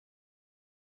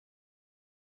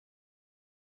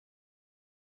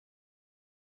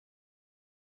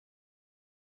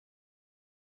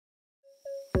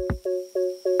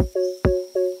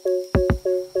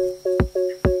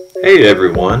Hey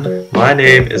everyone, my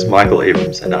name is Michael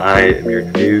Abrams and I am your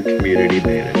new community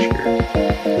manager.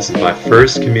 This is my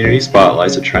first community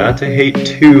spotlight, so try not to hate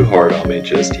too hard on me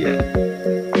just yet.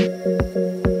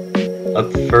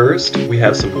 Up first, we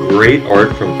have some great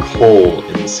art from Cole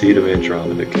in the Seed of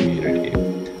Andromeda community.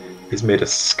 He's made a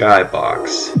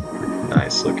skybox.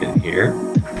 Nice looking here.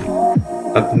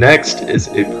 Up next is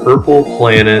a purple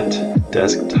planet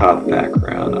desktop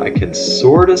background. I can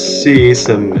sort of see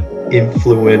some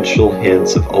influential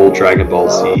hints of old Dragon Ball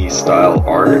Z style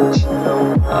art.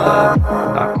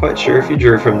 Not quite sure if you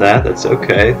drew from that. That's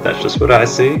okay. That's just what I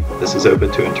see. This is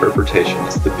open to interpretation.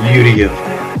 It's the beauty of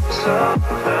it. So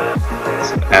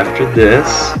after this,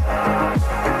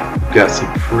 we've got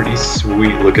some pretty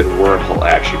sweet looking wormhole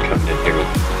action coming in here with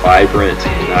vibrant,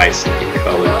 nice looking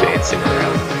color dancing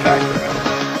around in the background.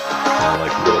 Kind of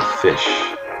like little fish.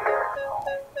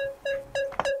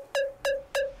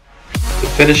 To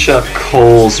finish up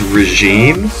Cole's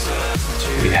regime,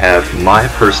 we have my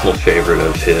personal favorite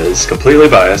of his, completely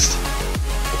biased,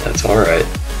 but that's alright,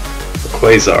 the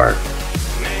Quasar.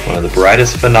 One of the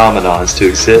brightest phenomenons to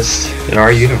exist in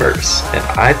our universe, and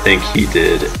I think he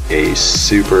did a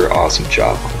super awesome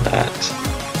job on that.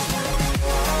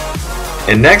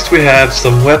 And next we have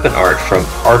some weapon art from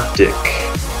Arctic,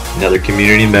 another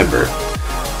community member.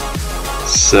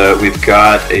 So we've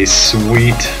got a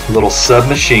sweet little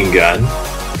submachine gun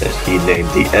that he named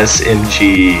the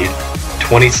SMG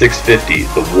 2650,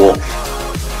 the Wolf.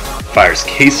 Fires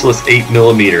caseless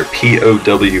 8mm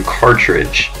POW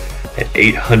cartridge at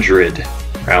 800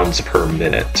 rounds per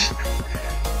minute.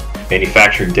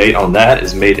 Manufacturing date on that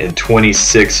is made in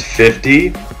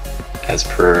 2650, as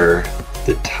per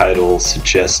the title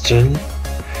suggestion.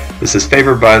 This is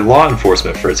favored by law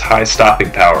enforcement for its high stopping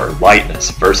power,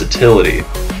 lightness, versatility.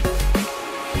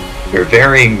 There are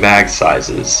varying mag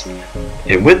sizes,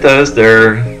 and with those there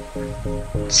are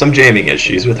some jamming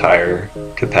issues with higher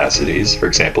capacities. For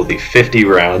example, the 50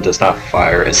 round does not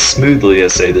fire as smoothly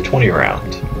as, say, the 20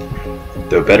 round,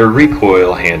 though better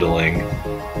recoil handling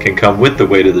can come with the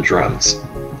weight of the drums.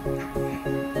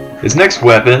 His next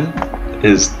weapon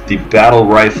is the battle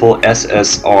rifle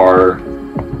SSR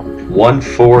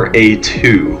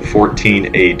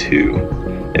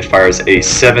 14A2. It fires a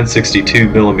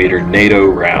 762mm NATO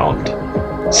round,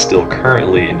 still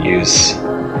currently in use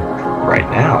right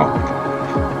now.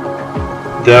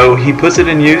 Though he puts it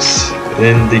in use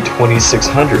in the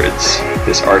 2600s,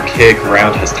 this archaic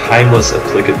round has timeless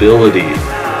applicability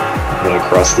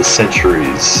across the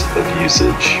centuries of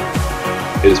usage.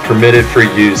 It is permitted for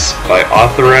use by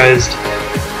authorized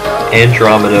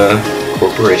Andromeda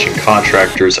Corporation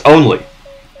contractors only,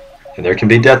 and there can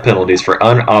be death penalties for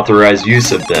unauthorized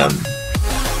use of them.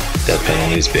 Death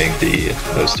penalties being the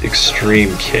most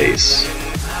extreme case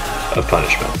of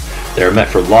punishment. They are meant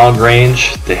for long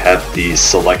range. They have the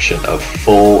selection of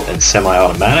full and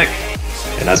semi-automatic,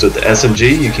 and as with the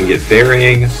SMG, you can get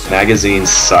varying magazine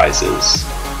sizes.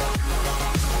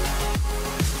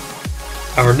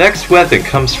 Our next weapon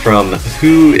comes from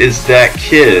Who Is That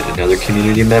Kid, another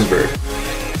community member.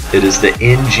 It is the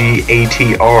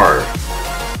NGATR,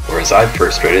 or as I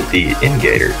first read it, the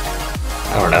N-Gator.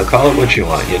 I don't know, call it what you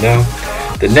want, you know?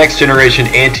 The next generation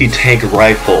anti-tank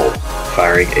rifle,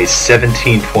 firing a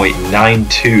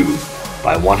 17.92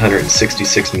 by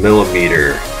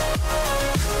 166mm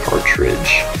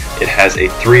cartridge. It has a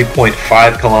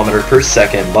 3.5 km per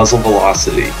second muzzle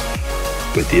velocity,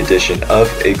 with the addition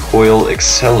of a coil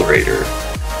accelerator.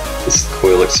 This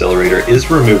coil accelerator is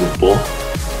removable,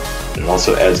 and it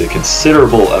also adds a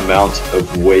considerable amount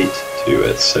of weight to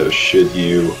it, so should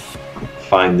you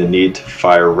find the need to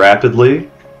fire rapidly, it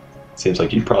seems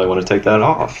like you probably want to take that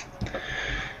off.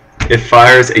 It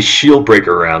fires a shield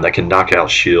breaker round that can knock out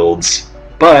shields,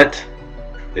 but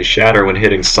they shatter when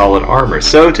hitting solid armor.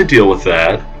 So to deal with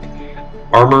that,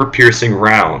 armor-piercing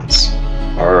rounds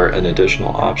are an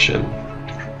additional option.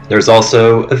 There's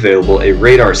also available a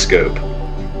radar scope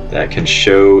that can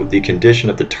show the condition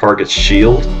of the target's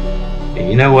shield. And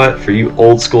you know what? For you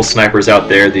old school snipers out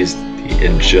there, the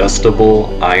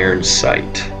ingestible iron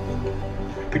sight,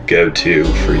 the go-to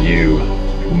for you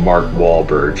Mark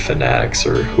Wahlberg fanatics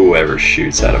or whoever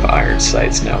shoots out of iron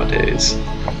sights nowadays.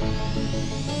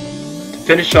 To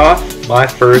finish off my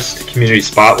first community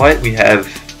spotlight, we have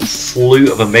a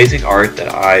slew of amazing art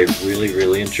that I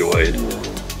really enjoyed,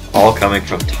 all coming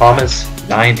from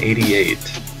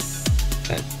Thomas988.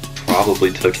 That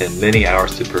probably took him many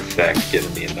hours to perfect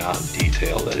given the amount of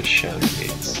detail that is shown in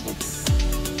these.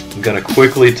 I'm going to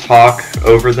quickly talk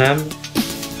over them,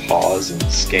 pause and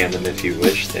scan them if you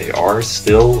wish. They are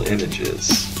still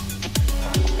images.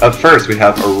 Up first, we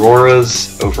have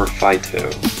Auroras over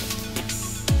Phyto.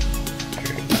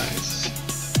 Very nice.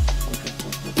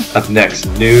 Up next,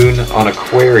 Noon on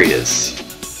Aquarius.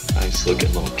 Nice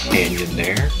looking little canyon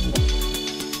there.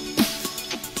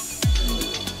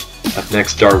 Up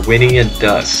next, Darwinian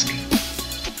Dusk.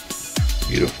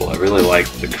 Beautiful. I really like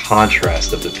the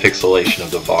contrast of the pixelation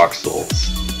of the voxels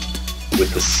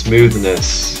with the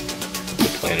smoothness of the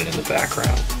planet in the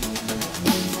background.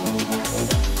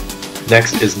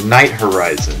 Next is Night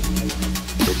Horizon.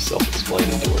 Pretty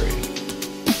self-explanatory.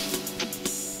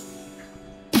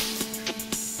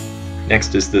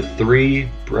 Next is the Three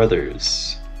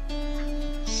Brothers.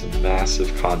 Some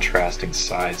massive contrasting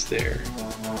sides there.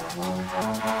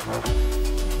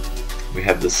 We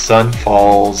have the Sun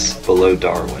Falls below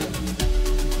Darwin.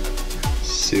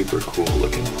 Super cool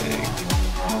looking thing.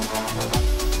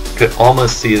 Could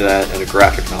almost see that in a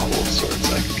graphic novel of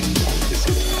sorts. I can totally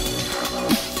see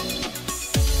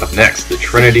that. Up next, the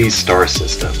Trinity Star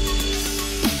System.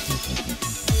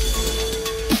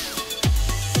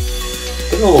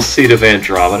 The little Seed of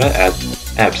Andromeda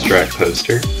abstract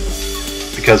poster.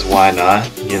 Because why not,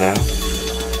 you know?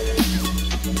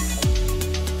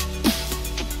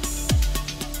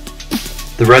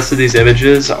 The rest of these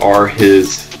images are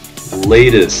his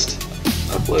latest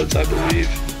uploads, I believe,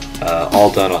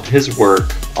 all done on his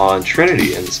work on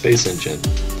Trinity and the Space Engine.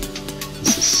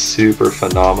 This is super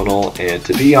phenomenal, and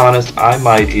to be honest, I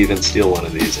might even steal one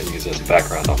of these and use it as a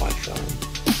background on my phone.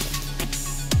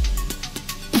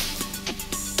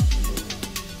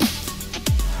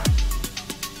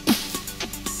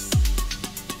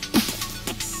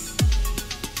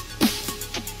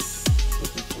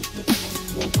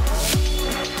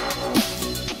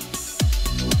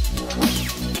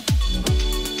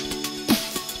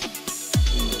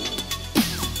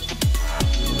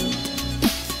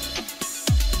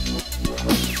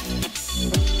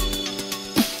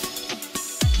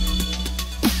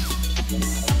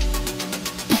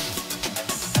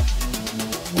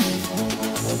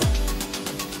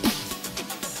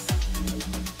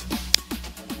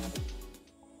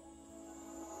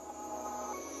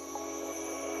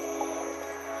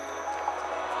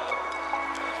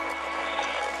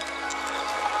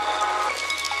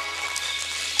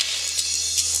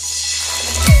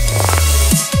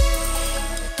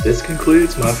 This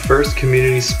concludes my first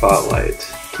community spotlight.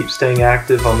 Keep staying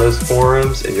active on those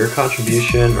forums, and your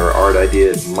contribution or art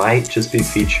idea might just be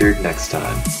featured next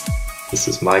time. This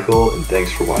is Michael, and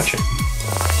thanks for watching.